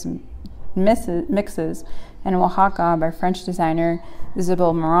indigenous mixes in Oaxaca by French designer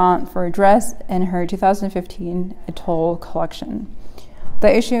Isabelle Marant for a dress in her 2015 Atoll collection.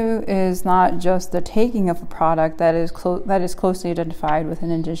 The issue is not just the taking of a product that is closely identified with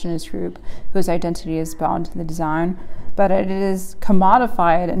an indigenous group whose identity is bound to the design, but it is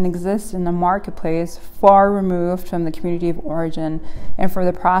commodified and exists in the marketplace far removed from the community of origin and for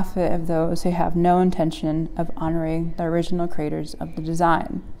the profit of those who have no intention of honoring the original creators of the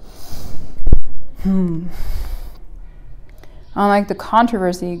design. Unlike the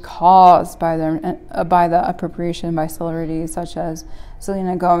controversy caused by the appropriation by celebrities such as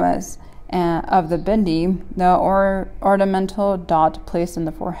Selena Gomez of the bindi, the ornamental dot placed on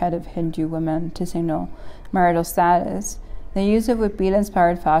the forehead of Hindu women to signal marital status, the use of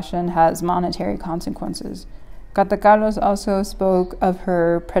huipil-inspired fashion has monetary consequences. Catacalos also spoke of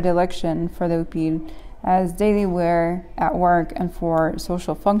her predilection for the huipil as daily wear at work and for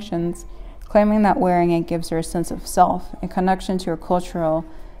social functions, claiming that wearing it gives her a sense of self, a connection to her cultural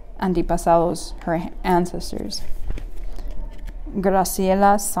antepasados, her ancestors.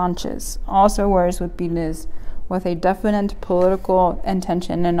 Graciela Sanchez also wears huipiles with a definite political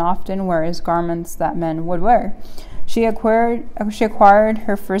intention and often wears garments that men would wear. She acquired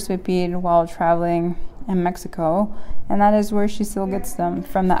her first huipil while traveling in Mexico, and that is where she still gets them,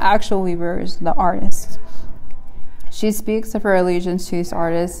 from the actual weavers, the artists. She speaks of her allegiance to these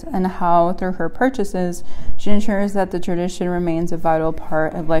artists and how, through her purchases, she ensures that the tradition remains a vital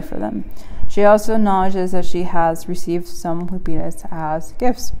part of life for them. She also acknowledges that she has received some huipiles as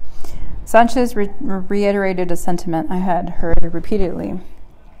gifts. Sanchez reiterated a sentiment I had heard repeatedly.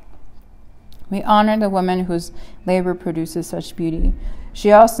 We honor the woman whose labor produces such beauty.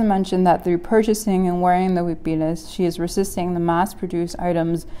 She also mentioned that through purchasing and wearing the huipiles, she is resisting the mass-produced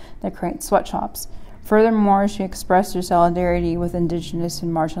items that create sweatshops. Furthermore, she expressed her solidarity with indigenous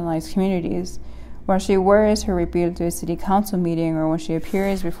and marginalized communities. When she wears her huipil to a city council meeting or when she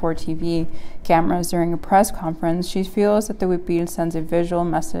appears before TV cameras during a press conference, she feels that the huipil sends a visual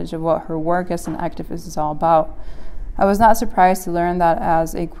message of what her work as an activist is all about. I was not surprised to learn that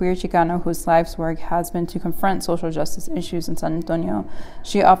as a queer Chicana whose life's work has been to confront social justice issues in San Antonio,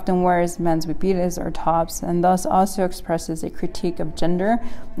 she often wears men's huipiles or tops and thus also expresses a critique of gender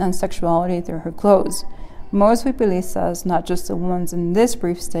and sexuality through her clothes. Most huipilistas, not just the ones in this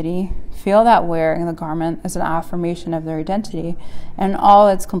brief study, feel that wearing the garment is an affirmation of their identity and all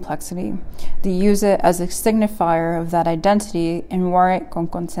its complexity. They use it as a signifier of that identity and wear it con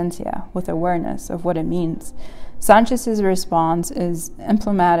conciencia, with awareness of what it means. Sanchez's response is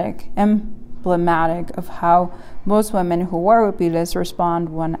emblematic of how most women who wear huipiles respond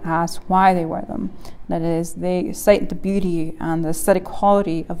when asked why they wear them. That is, they cite the beauty and the aesthetic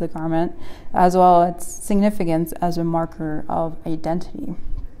quality of the garment, as well as its significance as a marker of identity.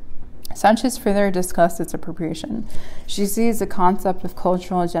 Sanchez further discussed its appropriation. She sees the concept of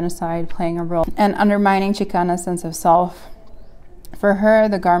cultural genocide playing a role in undermining Chicana's sense of self. For her,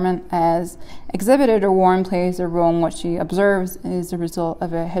 the garment as exhibited or worn plays a role in what she observes is the result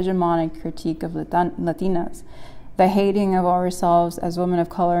of a hegemonic critique of Latinas, the hating of ourselves as women of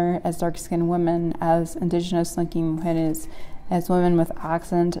color, as dark-skinned women, as indigenous-looking mujeres, as women with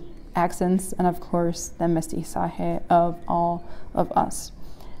accents, and of course, the mestizaje of all of us.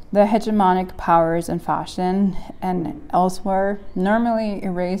 The hegemonic powers in fashion and elsewhere normally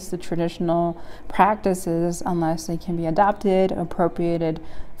erase the traditional practices unless they can be adapted, appropriated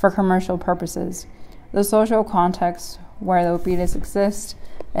for commercial purposes. The social context where the Hupiles exist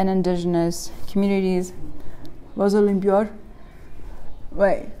in indigenous communities. ¿Vas a limpiar?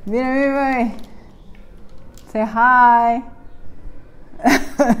 Wait, mira. Say hi.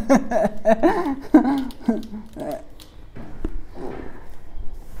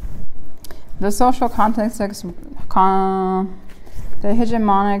 The social context, the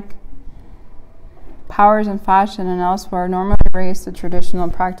hegemonic powers in fashion and elsewhere normally erase the traditional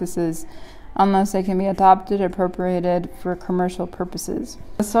practices unless they can be adopted, appropriated for commercial purposes.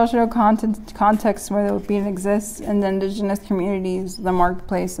 The social context where the Hupiles exists in the indigenous communities, the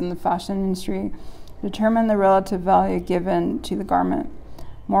marketplace, and the fashion industry determine the relative value given to the garment.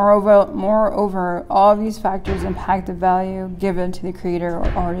 Moreover, all of these factors impact the value given to the creator or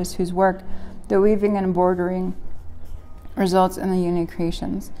artist whose work, the weaving and embroidering, results in the unique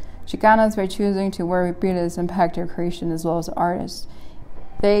creations. Chicanas, by choosing to wear Hupiles, impact their creation as well as artists.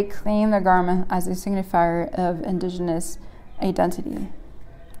 They claim the garment as a signifier of indigenous identity,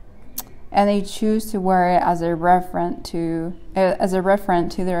 and they choose to wear it as a referent to their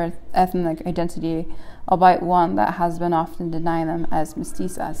ethnic identity, albeit one that has been often denied them as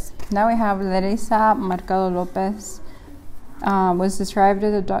mestizas. Now we have Larissa Mercado Lopez. Was described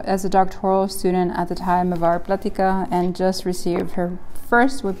as a doctoral student at the time of our plática and just received her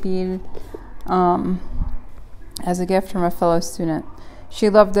first Hupil as a gift from a fellow student. She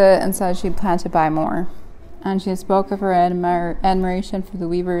loved it and said she planned to buy more. And she spoke of her admiration for the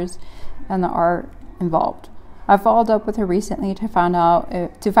weavers and the art involved. I followed up with her recently to find out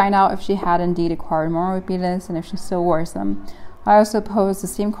if she had indeed acquired more Hupiles and if she still wears them. I also posed the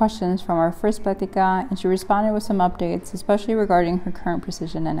same questions from our first plática, and she responded with some updates, especially regarding her current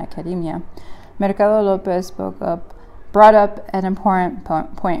position in academia. Mercado Lopez brought up an important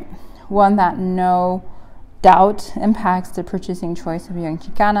point, one that no doubt impacts the purchasing choice of young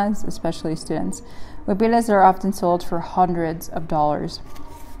Chicanas, especially students. Hupiles are often sold for hundreds of dollars.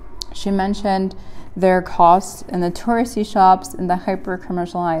 She mentioned their costs in the touristy shops in the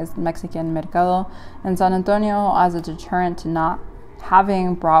hyper-commercialized Mexican mercado in San Antonio as a deterrent to not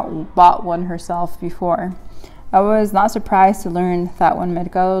having bought one herself before. I was not surprised to learn that when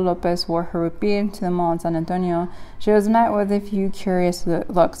Mercado Lopez wore her Hupil to the mall in San Antonio, she was met with a few curious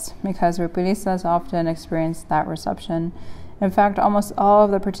looks, because Hupilistas often experience that reception. In fact, almost all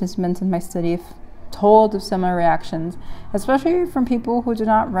of the participants in my study told of similar reactions, especially from people who do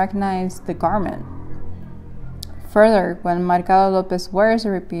not recognize the garment. Further, when Mercado Lopez wears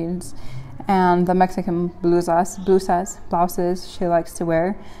her Hupiles and the Mexican blouses she likes to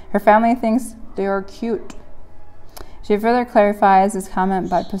wear, her family thinks they are cute. She further clarifies this comment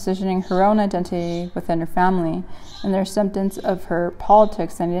by positioning her own identity within her family and their symptoms of her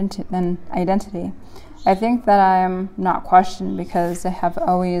politics and identity. I think that I am not questioned because they have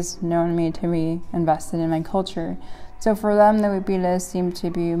always known me to be invested in my culture. So for them, the Hupiles seem to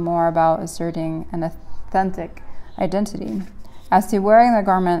be more about asserting an authentic identity. As to wearing the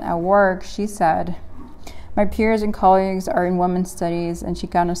garment at work, she said, "My peers and colleagues are in women's studies and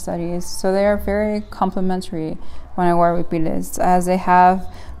Chicana studies, so they are very complimentary when I wear Hupiles, as they have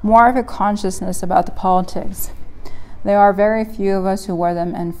more of a consciousness about the politics. There are very few of us who wear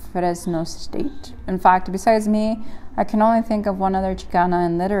them in Fresno State. In fact, besides me, I can only think of one other Chicana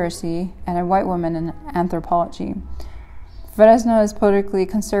in literacy and a white woman in anthropology. Fresno is politically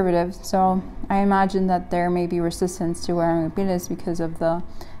conservative, so I imagine that there may be resistance to wearing Hupiles because of the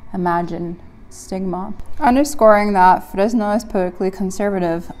imagined stigma." Underscoring that Fresno is politically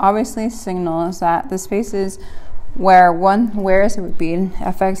conservative obviously signals that the spaces where one wears a Hupil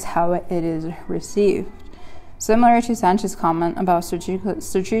affects how it is received. Similar to Sanchez's comment about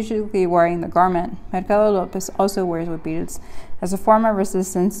strategically wearing the garment, Mercado Lopez also wears Hupiles as a form of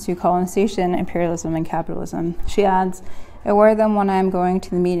resistance to colonization, imperialism, and capitalism. She adds, "I wear them when I am going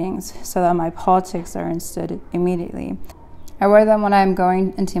to the meetings so that my politics are understood immediately. I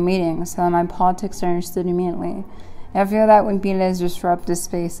feel that Hupiles disrupt this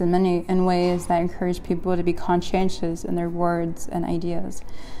space in ways that encourage people to be conscientious in their words and ideas.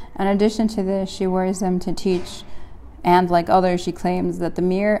 In addition to this, she wears them to teach, and like others, she claims that the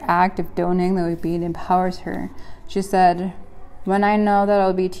mere act of donning the Hupil empowers her. She said, "When I know that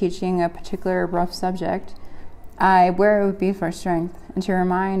I'll be teaching a particular rough subject, I wear a Hupil for strength and to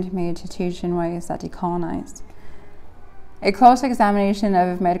remind me to teach in ways that decolonize." A close examination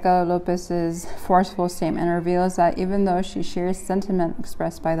of Mercado Lopez's forceful statement reveals that even though she shares sentiment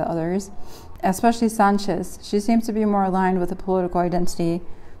expressed by the others, especially Sanchez, she seems to be more aligned with the political identity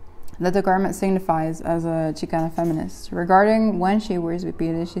that the garment signifies as a Chicana feminist. Regarding when she wears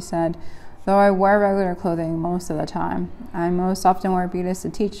hupiles, she said, "Though I wear regular clothing most of the time, I most often wear hupiles to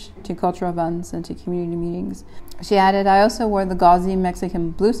teach, to cultural events, and to community meetings." She added, "I also wore the gauzy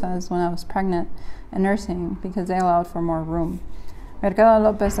Mexican blusas when I was pregnant and nursing because they allowed for more room." Mercado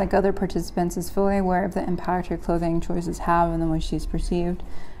Lopez, like other participants, is fully aware of the impact her clothing choices have on the way she is perceived,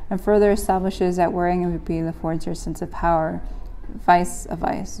 and further establishes that wearing a hupil affords her a sense of power, vice,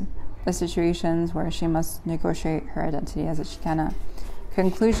 the situations where she must negotiate her identity as a Chicana.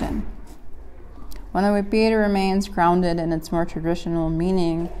 Conclusion. When a hupil remains grounded in its more traditional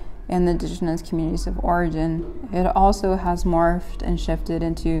meaning in the indigenous communities of origin, it also has morphed and shifted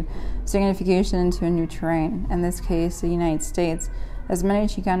into signification into a new terrain, in this case the United States, as many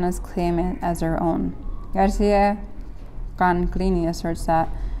Chicanas claim it as their own. Garcia Canclini asserts that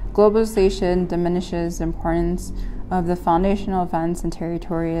globalization diminishes the importance of the foundational events and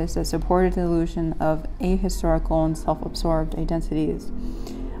territories that supported the illusion of ahistorical and self-absorbed identities.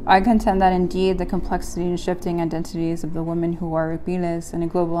 I contend that indeed the complexity and shifting identities of the women who are hupiles in a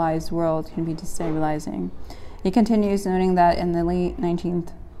globalized world can be destabilizing. He continues, noting that in the late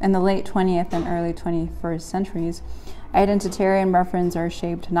 20th and early 21st centuries, identitarian references are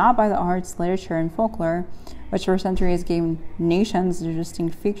shaped not by the arts, literature, and folklore, which for centuries gave nations their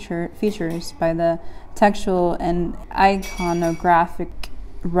distinct features, by the textual and iconographic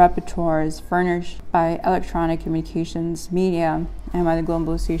repertoires furnished by electronic communications, media, and by the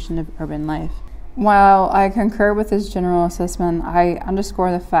globalization of urban life. While I concur with this general assessment, I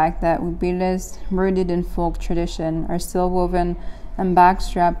underscore the fact that hupiles rooted in folk tradition are still woven in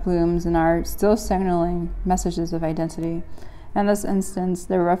backstrap blooms and are still signaling messages of identity. In this instance,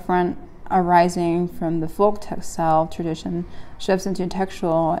 the referent arising from the folk textile tradition shifts into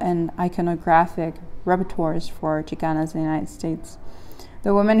textual and iconographic repertoires for Chicanas in the United States.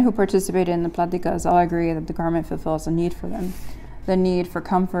 The women who participated in the pláticas all agree that the garment fulfills a need for them. The need for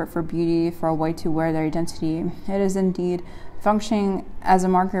comfort, for beauty, for a way to wear their identity. It is indeed functioning as a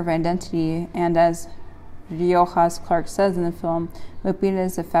marker of identity, and as Riojas Clark says in the film, hupil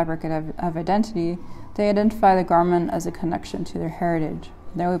is the fabric of identity. They identify the garment as a connection to their heritage.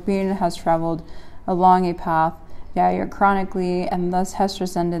 The hupil has traveled along a path diachronically and thus has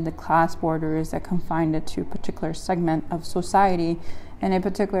transcended the class borders that confined it to a particular segment of society in a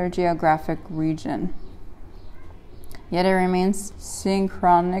particular geographic region. Yet it remains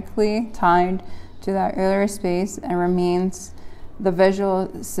synchronically tied to that earlier space and remains the visual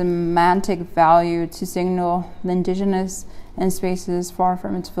semantic value to signal the indigenous in spaces far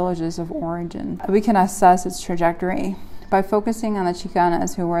from its villages of origin. We can assess its trajectory. By focusing on the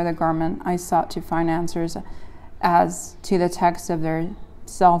Chicanas who wear the garment, I sought to find answers as to the text of their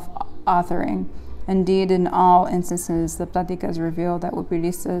self-authoring. Indeed, in all instances, the pláticas reveal that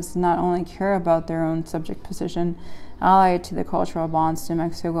hupilistas not only care about their own subject position, allied to the cultural bonds to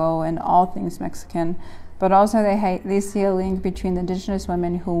Mexico and all things Mexican, but also they see a link between the indigenous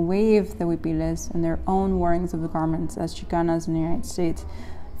women who weave the hupiles and their own wearings of the garments as Chicanas in the United States.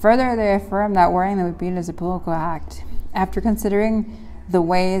 Further, they affirm that wearing the hupil is a political act. After considering the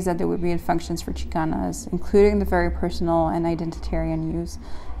ways that the hupil functions for Chicanas, including the very personal and identitarian use,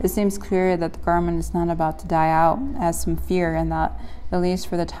 it seems clear that the garment is not about to die out, as some fear, and that, at least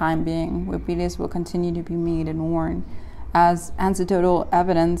for the time being, hupiles will continue to be made and worn. As anecdotal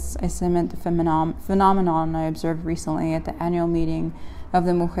evidence, I submit the phenomenon I observed recently at the annual meeting of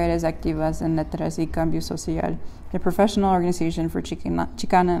the Mujeres Activas en Letras y Cambio Social, the professional organization for Chicana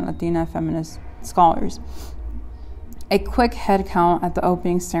and Latina feminist scholars. A quick head count at the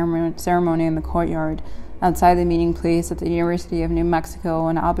opening ceremony in the courtyard outside the meeting place at the University of New Mexico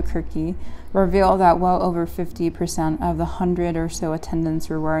in Albuquerque revealed that well over 50% of the 100 or so attendants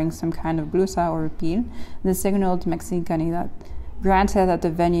were wearing some kind of blusa or hupil, the signaled MeXicana. Granted that the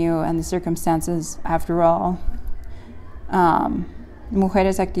venue and the circumstances, after all,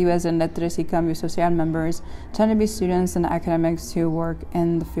 Mujeres Activas en Letras y Cambio Social members tend to be students and academics who work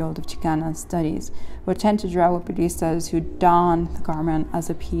in the field of Chicana studies, which tend to draw hupilistas who don the garment as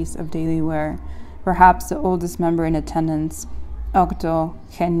a piece of daily wear. Perhaps the oldest member in attendance,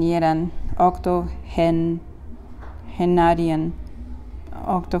 octogenarian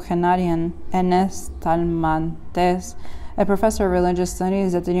Enes Talmantes, a professor of religious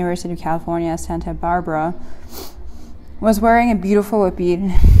studies at the University of California, Santa Barbara, was wearing a beautiful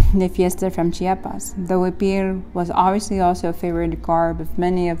hupil de fiesta from Chiapas. The hupil was obviously also a favorite garb of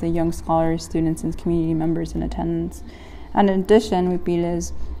many of the young scholars, students, and community members in attendance. In addition,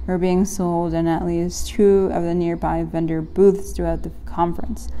 hupiles were being sold in at least 2 of the nearby vendor booths throughout the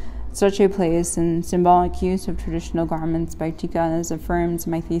conference. Such a place and symbolic use of traditional garments by Chicanas affirms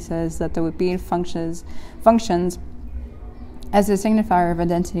my thesis that the huipil functions as a signifier of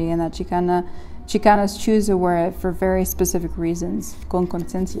identity, and that Chicanas choose to wear it for very specific reasons, con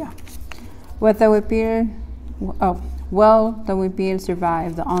conciencia. The huipil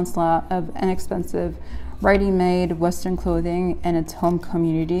survived the onslaught of inexpensive, ready-made Western clothing in its home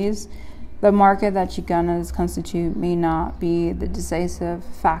communities. The market that Chicanas constitute may not be the decisive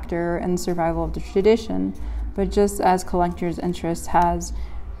factor in the survival of the tradition, but just as collectors' interest has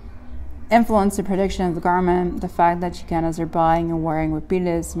influenced the prediction of the garment, the fact that Chicanas are buying and wearing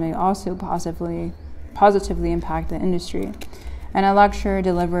hupiles may also positively impact the industry. In a lecture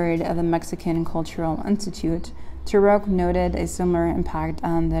delivered at the Mexican Cultural Institute, Turok noted a similar impact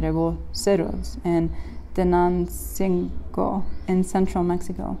on the reboceros and Tenancingo in central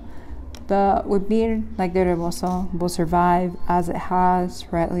Mexico. The huipil, like the rebozo, will survive as it has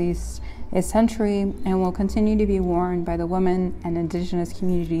for at least a century and will continue to be worn by the women and indigenous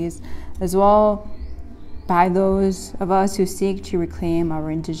communities, as well by those of us who seek to reclaim our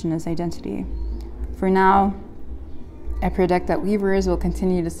indigenous identity. For now, I predict that weavers will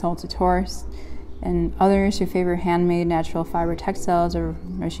continue to sell to tourists and others who favor handmade natural fiber textiles or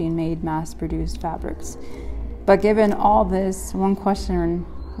machine-made mass-produced fabrics. But given all this, one question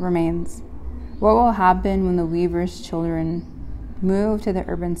remains. What will happen when the weavers' children move to the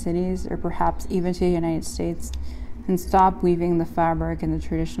urban cities, or perhaps even to the United States, and stop weaving the fabric in the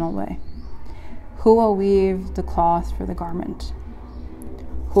traditional way? Who will weave the cloth for the garment?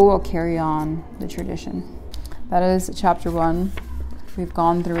 Who will carry on the tradition? That is chapter 1. We've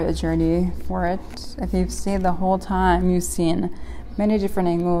gone through a journey for it. If you've stayed the whole time, you've seen many different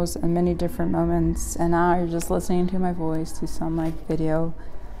angles and many different moments, and now you're just listening to my voice to some like video.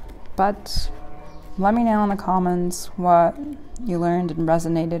 But let me know in the comments what you learned and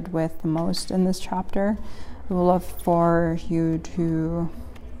resonated with the most in this chapter. I would love for you to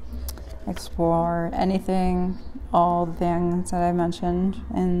explore anything, all the things that I mentioned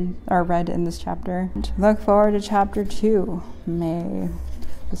or read in this chapter. Look forward to chapter 2. May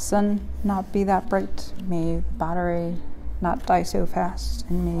the sun not be that bright. May the battery not die so fast.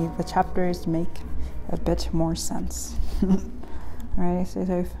 And may the chapters make a bit more sense. Alright, stay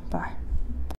safe. Bye.